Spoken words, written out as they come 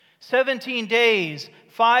17 days,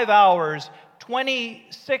 5 hours,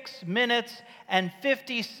 26 minutes, and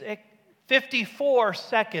 54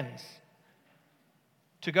 seconds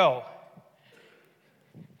to go.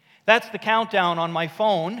 That's the countdown on my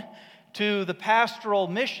phone to the pastoral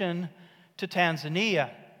mission to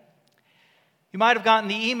Tanzania. You might have gotten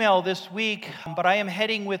the email this week, but I am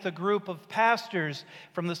heading with a group of pastors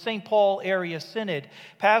from the St. Paul Area Synod,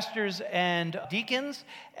 pastors and deacons,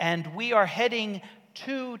 and we are heading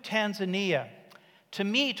to Tanzania to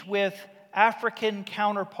meet with African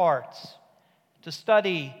counterparts, to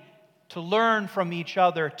study, to learn from each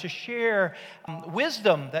other, to share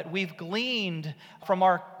wisdom that we've gleaned from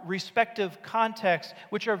our respective contexts,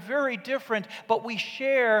 which are very different, but we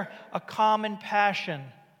share a common passion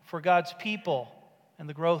for God's people and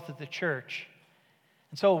the growth of the church.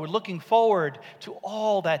 And so we're looking forward to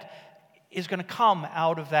all that is going to come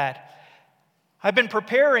out of that. I've been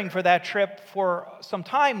preparing for that trip for some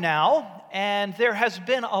time now, and there has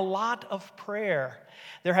been a lot of prayer.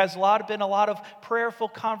 There has been a lot of prayerful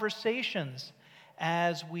conversations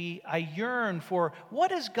as I yearn for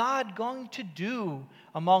what is God going to do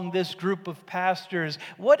among this group of pastors?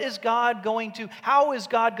 How is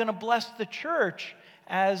God going to bless the church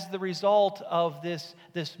as the result of this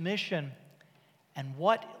mission? And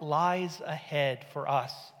what lies ahead for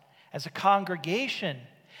us as a congregation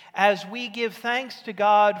as we give thanks to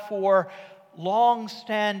God for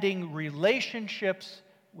long-standing relationships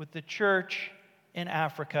with the church in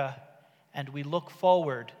Africa, and we look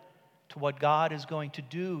forward to what God is going to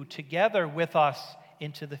do together with us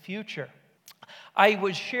into the future. I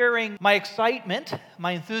was sharing my excitement,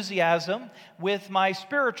 my enthusiasm, with my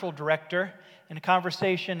spiritual director in a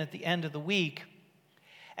conversation at the end of the week.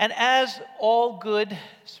 And as all good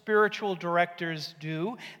spiritual directors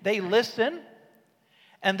do, they listen,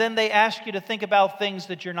 and then they ask you to think about things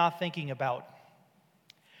that you're not thinking about.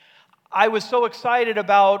 I was so excited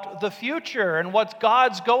about the future and what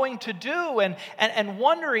God's going to do and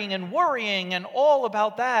wondering and worrying and all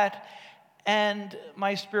about that. And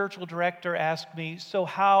my spiritual director asked me, so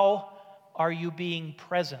how are you being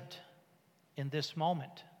present in this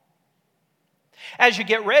moment? As you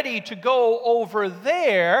get ready to go over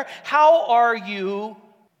there, how are you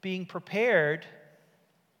being prepared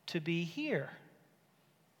to be here?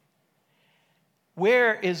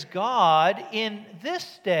 Where is God in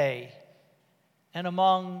this day and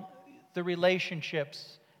among the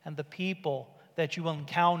relationships and the people that you will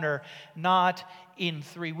encounter, not in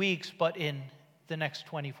 3 weeks, but in the next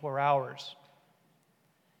 24 hours?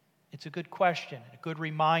 It's a good question, a good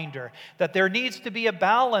reminder that there needs to be a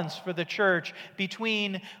balance for the church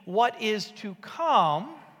between what is to come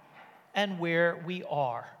and where we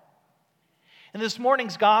are. In this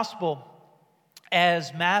morning's gospel,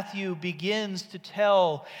 as Matthew begins to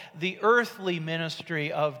tell the earthly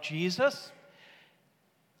ministry of Jesus,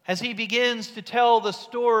 as he begins to tell the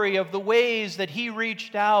story of the ways that he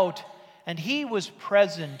reached out and he was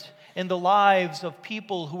present in the lives of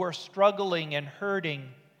people who are struggling and hurting,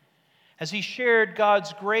 as he shared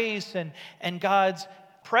God's grace and God's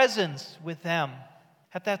presence with them,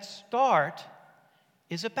 at that start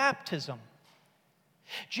is a baptism.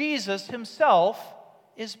 Jesus himself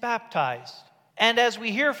is baptized. And as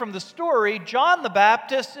we hear from the story, John the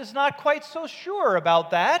Baptist is not quite so sure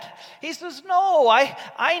about that. He says, no,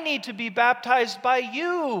 I need to be baptized by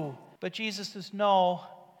you. But Jesus says, no,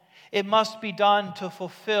 it must be done to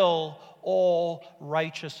fulfill all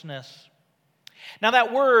righteousness. Now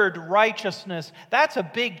that word righteousness, that's a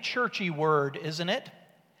big churchy word, isn't it?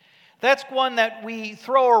 That's one that we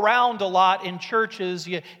throw around a lot in churches.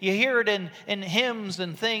 You hear it in hymns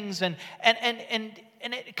and things, and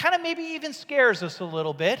it kind of maybe even scares us a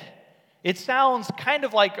little bit. It sounds kind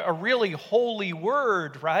of like a really holy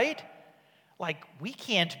word, right? Like, we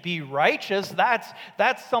can't be righteous.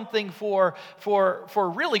 That's something for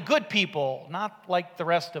really good people, not like the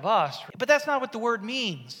rest of us. But that's not what the word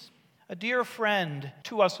means. A dear friend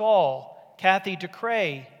to us all, Kathy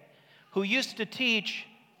DeCray, who used to teach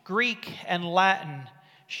Greek and Latin,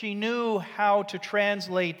 she knew how to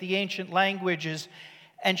translate the ancient languages.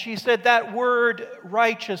 And she said that word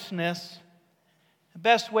righteousness, the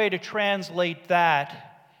best way to translate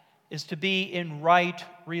that is to be in right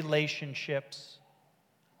relationships.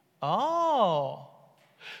 Oh,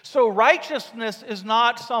 so righteousness is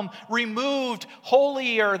not some removed,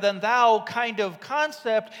 holier than thou kind of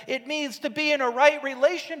concept. It means to be in a right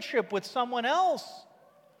relationship with someone else.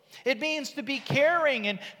 It means to be caring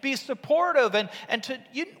and be supportive.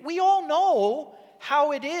 We all know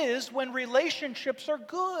how it is when relationships are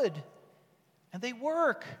good and they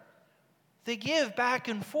work. They give back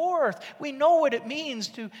and forth. We know what it means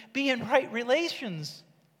to be in right relations.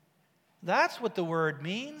 That's what the word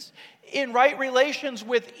means. In right relations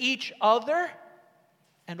with each other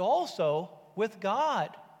and also with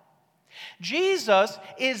God. Jesus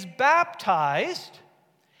is baptized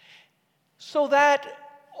so that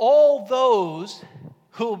all those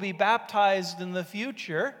who will be baptized in the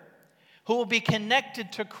future, who will be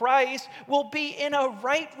connected to Christ, will be in a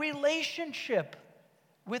right relationship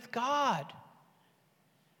with God.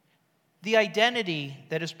 The identity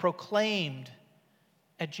that is proclaimed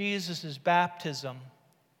at Jesus' baptism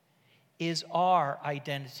is our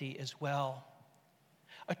identity as well.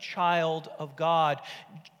 A child of God.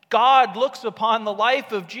 God looks upon the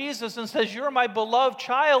life of Jesus and says, "You're my beloved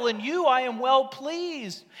child, and you I am well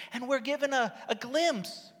pleased." And we're given a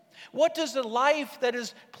glimpse. What does a life that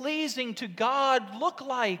is pleasing to God look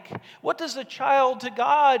like? What does a child to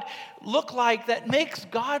God look like that makes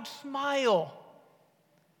God smile?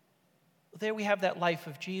 There we have that life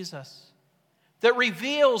of Jesus that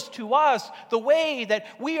reveals to us the way that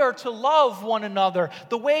we are to love one another,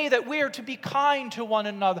 the way that we are to be kind to one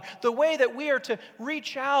another, the way that we are to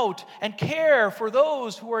reach out and care for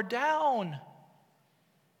those who are down,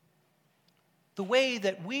 the way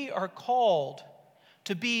that we are called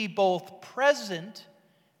to be both present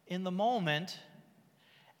in the moment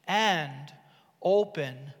and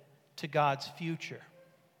open to God's future.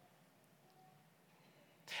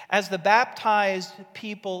 As the baptized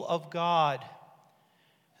people of God,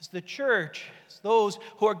 as the church, as those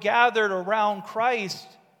who are gathered around Christ,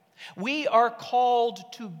 we are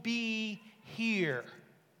called to be here.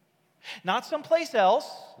 Not someplace else.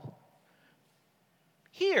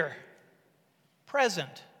 Here,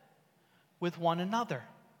 present with one another.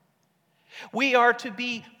 We are to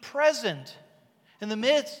be present in the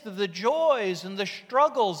midst of the joys and the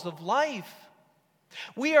struggles of life.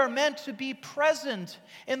 We are meant to be present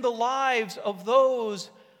in the lives of those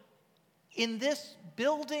in this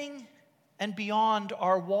building and beyond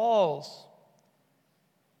our walls.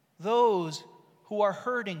 Those who are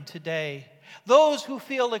hurting today, those who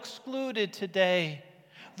feel excluded today,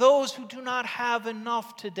 those who do not have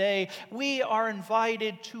enough today. We are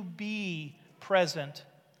invited to be present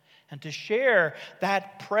and to share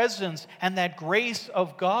that presence and that grace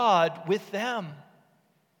of God with them.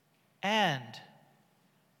 And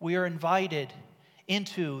we are invited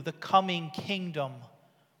into the coming kingdom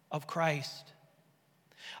of Christ.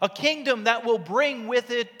 A kingdom that will bring with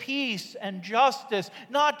it peace and justice,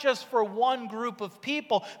 not just for one group of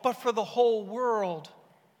people, but for the whole world.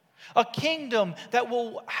 A kingdom that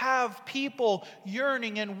will have people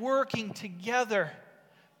yearning and working together,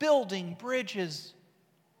 building bridges,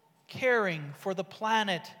 caring for the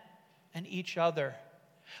planet and each other.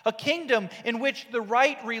 A kingdom in which the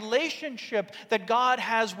right relationship that God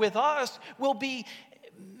has with us will be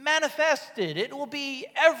manifested. It will be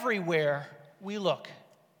everywhere we look.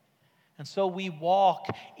 And so we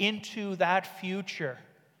walk into that future,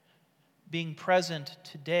 being present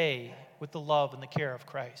today with the love and the care of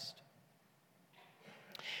Christ.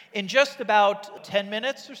 In just about 10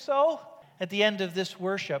 minutes or so, at the end of this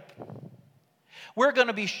worship, we're going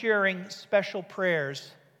to be sharing special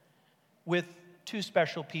prayers with two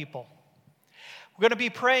special people. We're going to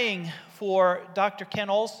be praying for Dr.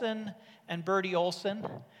 Ken Olson and Bertie Olson,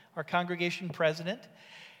 our congregation president.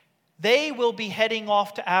 They will be heading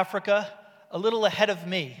off to Africa a little ahead of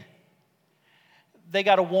me. They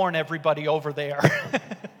got to warn everybody over there.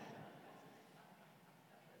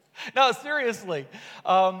 No, seriously.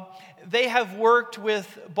 They have worked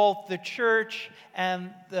with both the church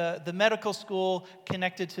and the medical school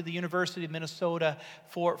connected to the University of Minnesota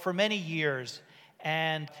for many years.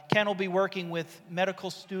 And Ken will be working with medical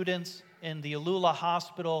students in the Alula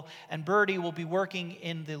Hospital, and Bertie will be working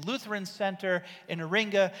in the Lutheran Center in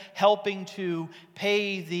Iringa, helping to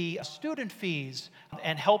pay the student fees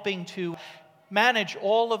and helping to manage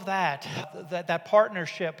all of that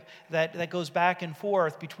partnership that goes back and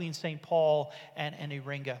forth between St. Paul and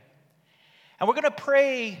Iringa. And we're going to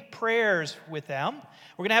pray prayers with them.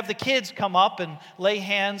 We're going to have the kids come up and lay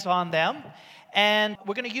hands on them. And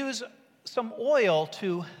we're going to use some oil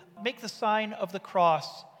to make the sign of the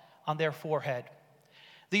cross on their forehead.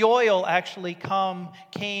 The oil actually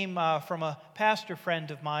came from a pastor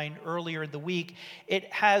friend of mine earlier in the week.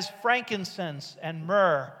 It has frankincense and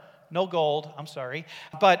myrrh. No gold, I'm sorry.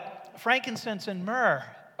 But frankincense and myrrh,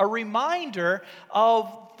 a reminder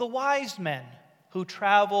of the wise men who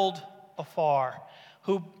traveled afar,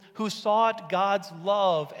 who sought God's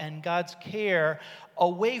love and God's care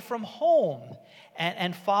away from home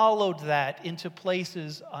and followed that into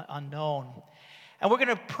places unknown. And we're going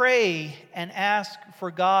to pray and ask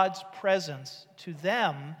for God's presence to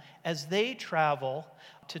them as they travel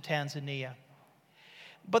to Tanzania.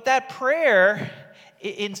 But that prayer,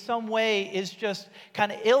 in some way, is just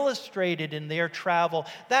kind of illustrated in their travel.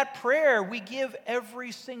 That prayer we give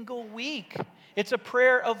every single week. It's a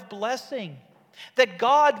prayer of blessing, that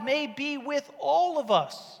God may be with all of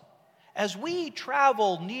us as we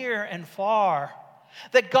travel near and far,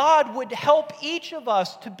 that God would help each of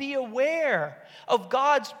us to be aware of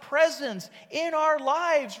God's presence in our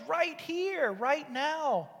lives right here, right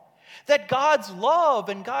now. That God's love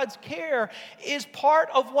and God's care is part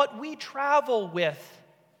of what we travel with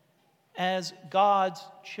as God's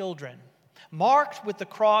children, marked with the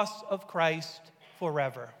cross of Christ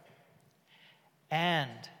forever. And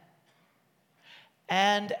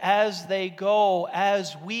as they go,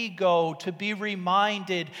 as we go, to be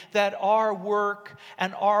reminded that our work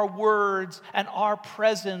and our words and our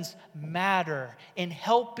presence matter in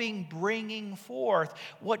helping bringing forth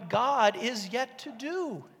what God is yet to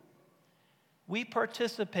do. We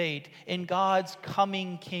participate in God's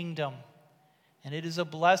coming kingdom, and it is a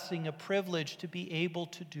blessing, a privilege to be able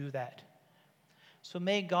to do that. So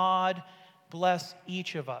may God bless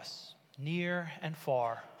each of us, near and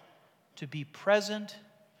far, to be present,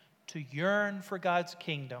 to yearn for God's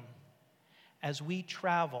kingdom as we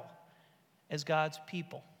travel as God's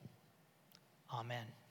people. Amen.